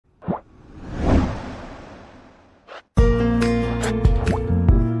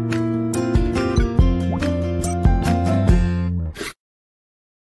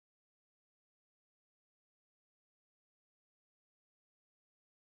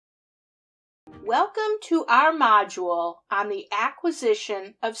Welcome to our module on the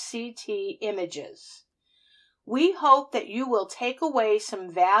acquisition of CT images. We hope that you will take away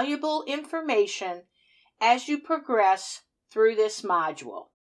some valuable information as you progress through this module.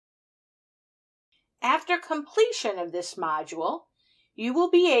 After completion of this module, you will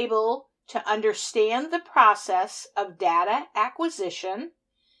be able to understand the process of data acquisition,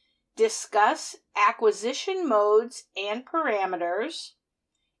 discuss acquisition modes and parameters,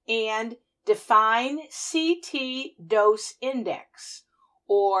 and define CT dose index,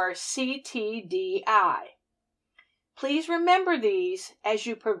 or CTDI. Please remember these as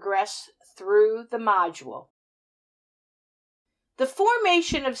you progress through the module. The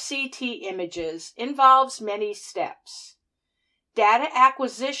formation of CT images involves many steps. Data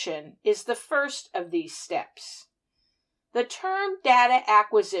acquisition is the first of these steps. The term data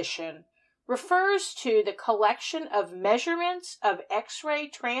acquisition refers to the collection of measurements of X-ray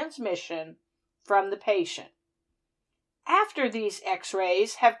transmission from the patient. After these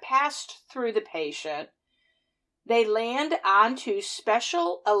X-rays have passed through the patient, they land onto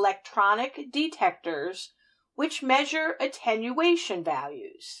special electronic detectors which measure attenuation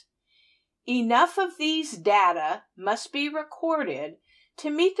values. Enough of these data must be recorded to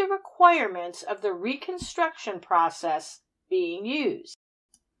meet the requirements of the reconstruction process being used.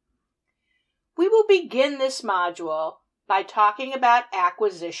 We will begin this module by talking about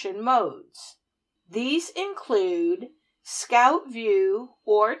acquisition modes. These include Scout View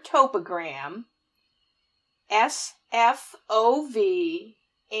or Topogram, SFOV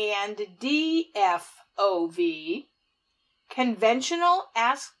and DFOV, Conventional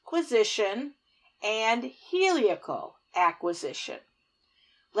Acquisition, and Helical Acquisition.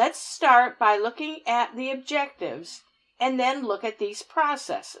 Let's start by looking at the objectives and then look at these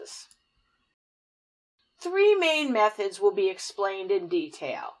processes. Three main methods will be explained in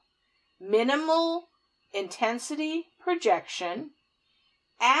detail: minimal intensity projection,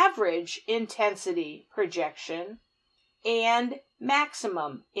 average intensity projection, and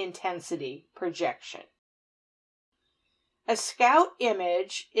maximum intensity projection. A scout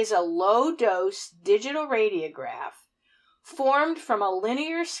image is a low-dose digital radiograph formed from a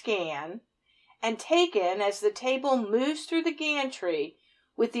linear scan and taken as the table moves through the gantry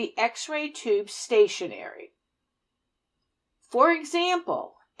with the X-ray tube stationary. For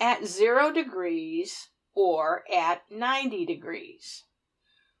example, at 0 degrees or at 90 degrees.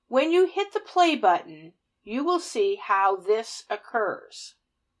 When you hit the play button, you will see how this occurs.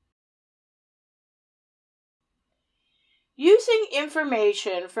 Using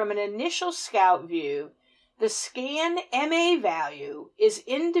information from an initial scout view, the scan MA value is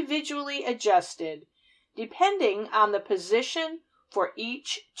individually adjusted depending on the position for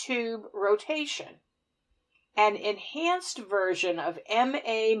each tube rotation. An enhanced version of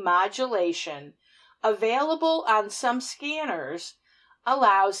MA modulation available on some scanners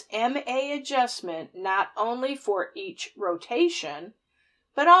allows MA adjustment not only for each rotation,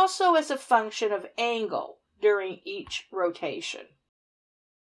 but also as a function of angle during each rotation.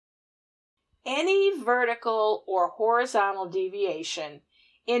 Any vertical or horizontal deviation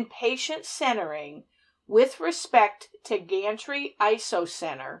in patient centering with respect to gantry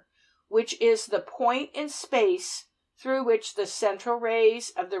isocenter, which is the point in space through which the central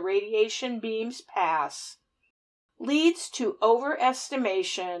rays of the radiation beams pass, leads to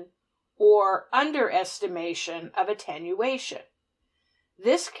overestimation or underestimation of attenuation.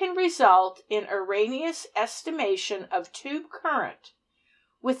 This can result in erroneous estimation of tube current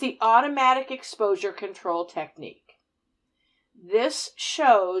with the automatic exposure control technique. This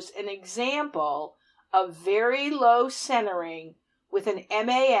shows an example of very low centering with an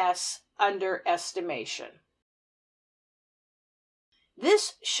MAS underestimation.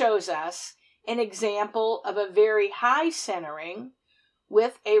 This shows us an example of a very high centering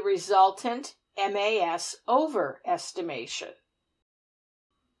with a resultant MAS overestimation.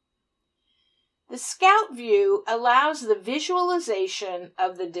 The scout view allows the visualization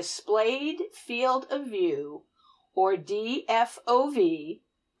of the displayed field of view, or DFOV,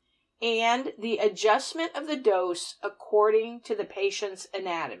 and the adjustment of the dose according to the patient's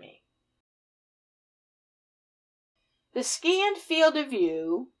anatomy. The scanned field of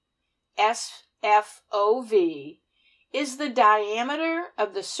view, SFOV, is the diameter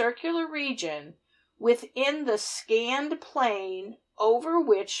of the circular region within the scanned plane over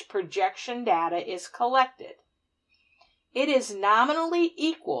which projection data is collected. It is nominally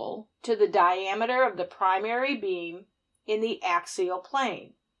equal to the diameter of the primary beam in the axial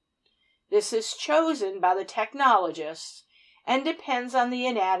plane. This is chosen by the technologists and depends on the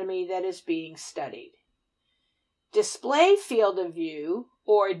anatomy that is being studied. Display field of view,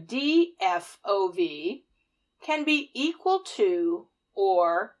 or DFOV, can be equal to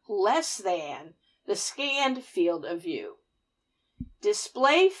or less than the scanned field of view.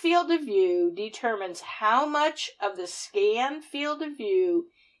 Display field of view determines how much of the scanned field of view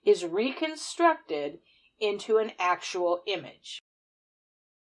is reconstructed into an actual image.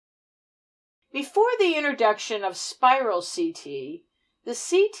 Before the introduction of spiral CT, the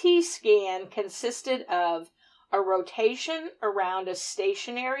CT scan consisted of a rotation around a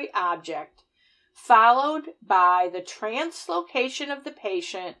stationary object, followed by the translocation of the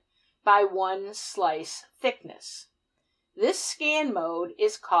patient by 1 slice thickness. This scan mode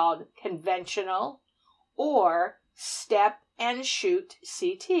is called conventional or step and shoot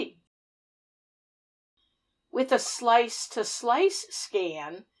CT. With a slice-to-slice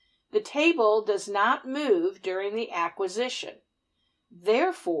scan, the table does not move during the acquisition.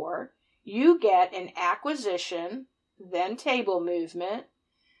 Therefore, you get an acquisition, then table movement,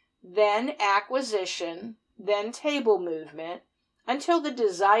 then acquisition, then table movement, until the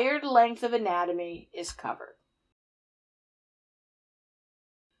desired length of anatomy is covered.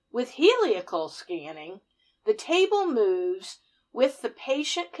 With helical scanning, the table moves with the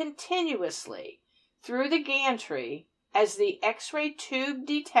patient continuously through the gantry as the X-ray tube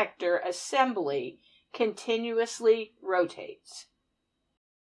detector assembly continuously rotates.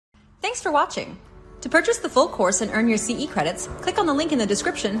 Thanks for watching. To purchase the full course and earn your CE credits, click on the link in the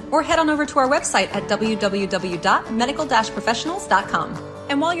description or head on over to our website at www.medical-professionals.com.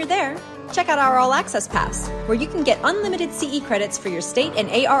 And while you're there, check out our All Access Pass, where you can get unlimited CE credits for your state and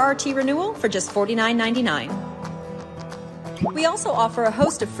ARRT renewal for just $49.99. We also offer a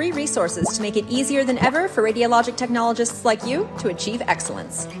host of free resources to make it easier than ever for radiologic technologists like you to achieve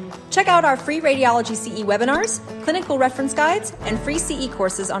excellence. Check out our free radiology CE webinars, clinical reference guides, and free CE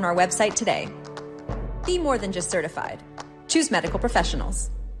courses on our website today. Be more than just certified. Choose medical professionals.